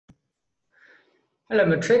Hello,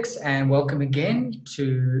 Matrix, and welcome again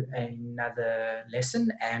to another lesson.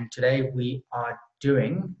 And today we are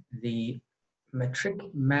doing the Matric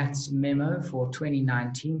Maths Memo for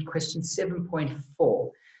 2019, question 7.4.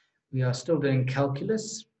 We are still doing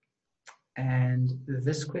calculus, and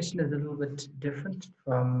this question is a little bit different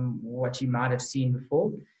from what you might have seen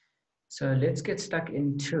before. So let's get stuck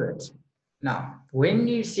into it. Now, when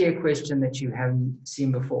you see a question that you haven't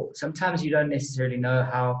seen before, sometimes you don't necessarily know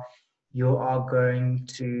how you are going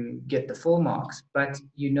to get the full marks, but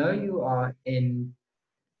you know you are in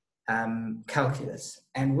calculus.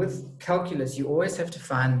 And with calculus, you always have to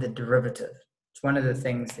find the derivative. It's one of the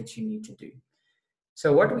things that you need to do.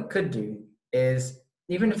 So what we could do is,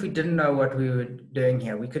 even if we didn't know what we were doing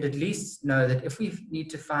here, we could at least know that if we need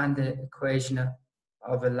to find the equation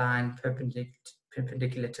of a line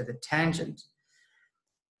perpendicular to the tangent,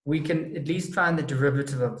 we can at least find the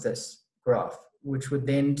derivative of this graph, which would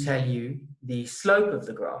then tell you the slope of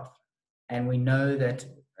the graph. And we know that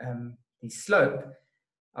the slope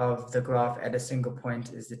of the graph at a single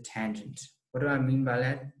point is the tangent. What do I mean by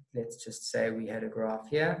that? Let's just say we had a graph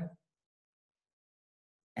here,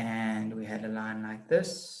 and we had a line like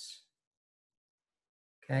this.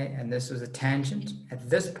 Okay, and this was a tangent. At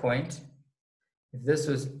this point, if this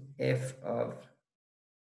was f of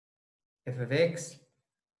x,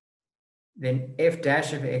 then f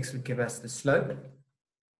dash of x would give us the slope.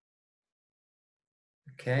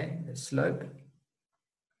 Okay, the slope.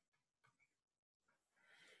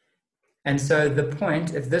 And so the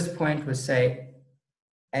point, if this point was, say,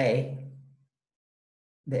 a,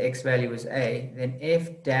 the x value was a, then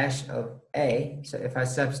f dash of a, so if I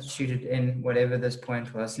substituted in whatever this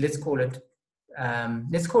point was, let's call it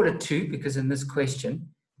 2, because in this question,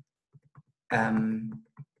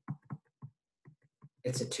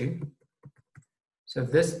 it's a 2. So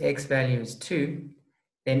if this x value is 2,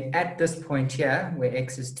 then at this point here, where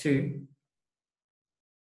x is 2,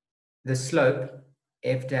 the slope,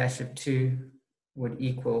 f dash of 2, would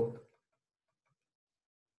equal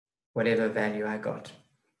whatever value I got.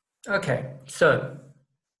 Okay, so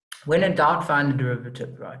when in doubt, find the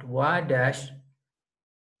derivative, right? Y dash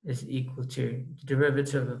is equal to, the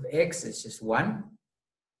derivative of x is just 1,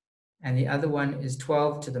 and the other one is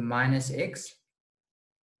 12 to the minus x.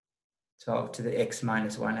 12 to the x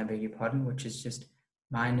minus 1, I beg your pardon, which is just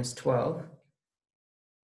minus 12,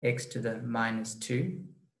 x to the minus 2.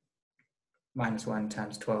 Minus 1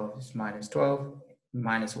 times 12 is minus 12.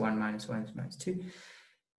 Minus 1 is minus 2.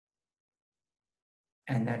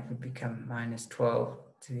 And that would become minus 12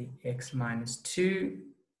 to the x minus 2,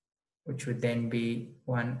 which would then be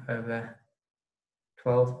 1 over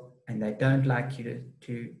 12. And they don't like you to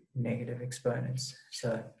do negative exponents.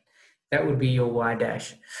 So that would be your y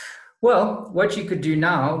dash. Well, what you could do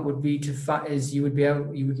now would be to find, is you would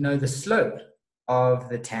know the slope of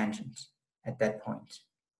the tangent at that point,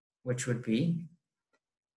 which would be,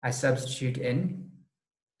 I substitute in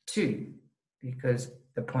 2 because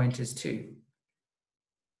the point is 2.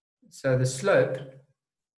 So the slope,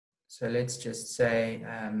 so let's just say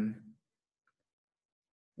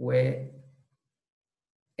where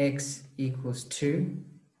x equals 2,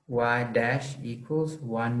 y dash equals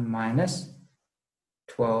 1 minus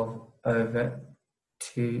 12 over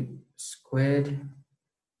 2 squared, which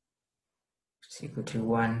is equal to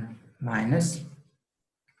 1 minus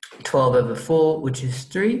 12 over 4, which is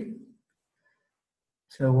 3.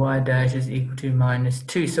 So y dash is equal to minus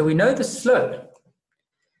 2. So we know the slope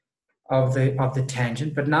of the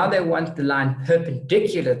tangent, but now they want the line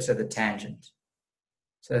perpendicular to the tangent.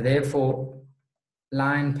 So therefore,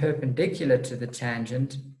 line perpendicular to the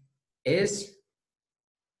tangent is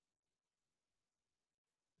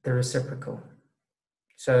the reciprocal.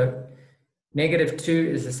 So negative 2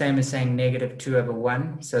 is the same as saying negative 2 over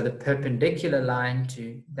 1. So the perpendicular line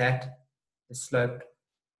to that, the slope,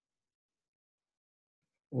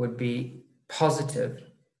 would be positive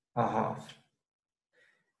a half.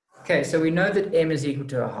 Okay, so we know that m is equal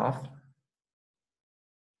to a half.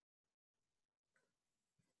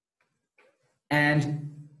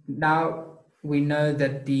 And now we know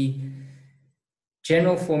that the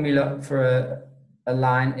general formula for a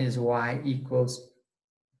line is y equals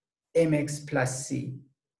mx plus c.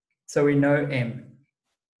 So we know m.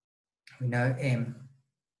 We know m.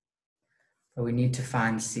 But we need to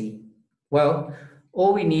find c. Well,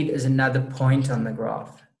 all we need is another point on the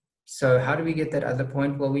graph. So how do we get that other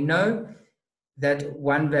point? Well, we know that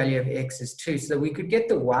one value of x is 2. So we could get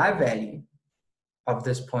the y value of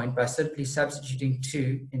this point by simply substituting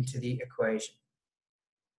 2 into the equation.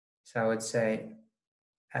 So I would say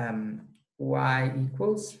y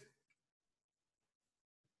equals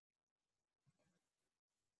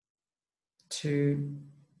 2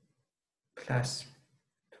 plus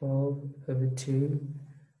 12 over 2,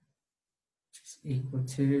 which is equal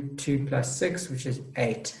to 2 plus 6, which is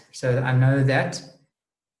 8. So I know that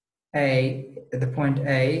the point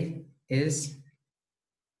A is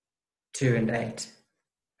 2 and 8.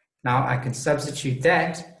 Now I can substitute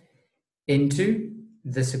that into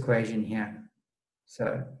this equation here.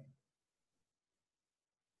 So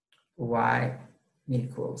y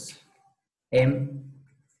equals m,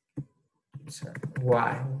 so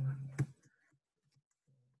y.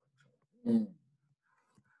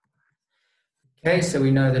 Okay, so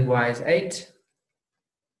we know that y is 8.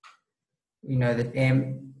 We know that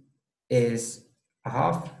m is a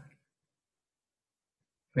half.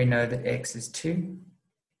 We know that x is 2.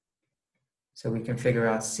 So we can figure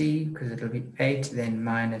out c, because it'll be 8, then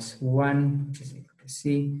minus 1, which is equal to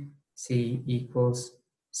c. C equals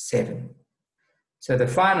 7. So the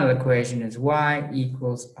final equation is y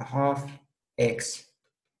equals a half x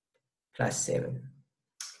plus 7.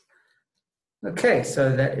 Okay,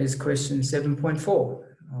 so that is question 7.4.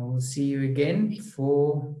 I will see you again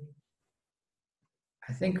for,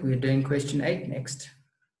 I think we're doing question 8 next.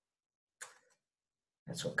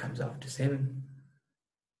 That's what comes after 7.